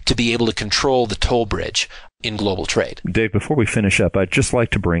want to be able to control the toll bridge in global trade. Dave, before we finish up, I'd just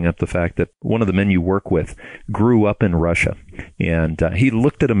like to bring up the fact that one of the men you work with grew up in Russia, and he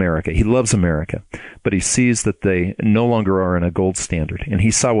looked at America. He loves America, but he sees that they no longer are in a gold standard, and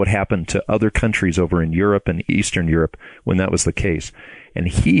he saw what happened to other countries over in Europe and Eastern Europe when that was the case. And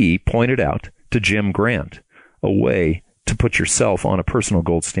he pointed out to Jim Grant a way to put yourself on a personal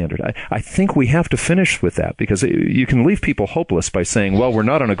gold standard. I think we have to finish with that, because you can leave people hopeless by saying, well, we're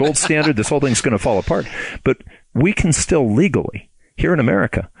not on a gold standard, this whole thing's going to fall apart. But we can still legally, here in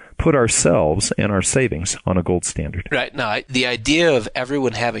America, put ourselves and our savings on a gold standard. Right. Now, the idea of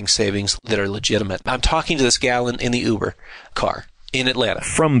everyone having savings that are legitimate. I'm talking to this gal in the Uber car in Atlanta.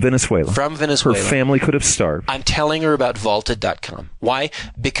 From Venezuela. Her family could have starved. I'm telling her about vaulted.com. Why?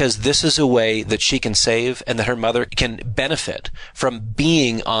 Because this is a way that she can save and that her mother can benefit from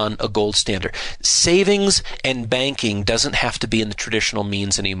being on a gold standard. Savings and banking doesn't have to be in the traditional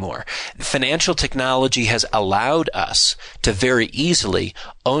means anymore. Financial technology has allowed us to very easily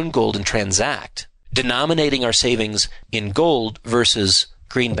own gold and transact, denominating our savings in gold versus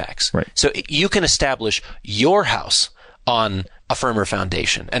greenbacks. Right. So you can establish your house on a firmer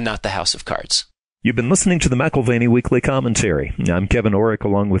foundation and not the house of cards. You've been listening to the McAlvany Weekly Commentary. I'm Kevin Orrick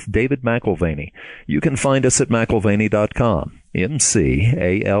along with David McAlvany. You can find us at McAlvany.com,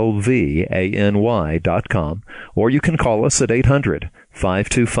 McAlvany.com, or you can call us at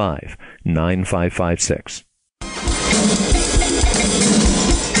 800-525-9556.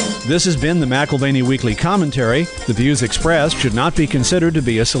 This has been the McAlvany Weekly Commentary. The views expressed should not be considered to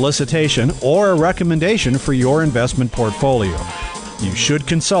be a solicitation or a recommendation for your investment portfolio. You should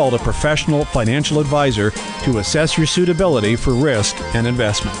consult a professional financial advisor to assess your suitability for risk and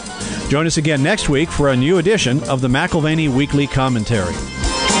investment. Join us again next week for a new edition of the McAlvany Weekly Commentary.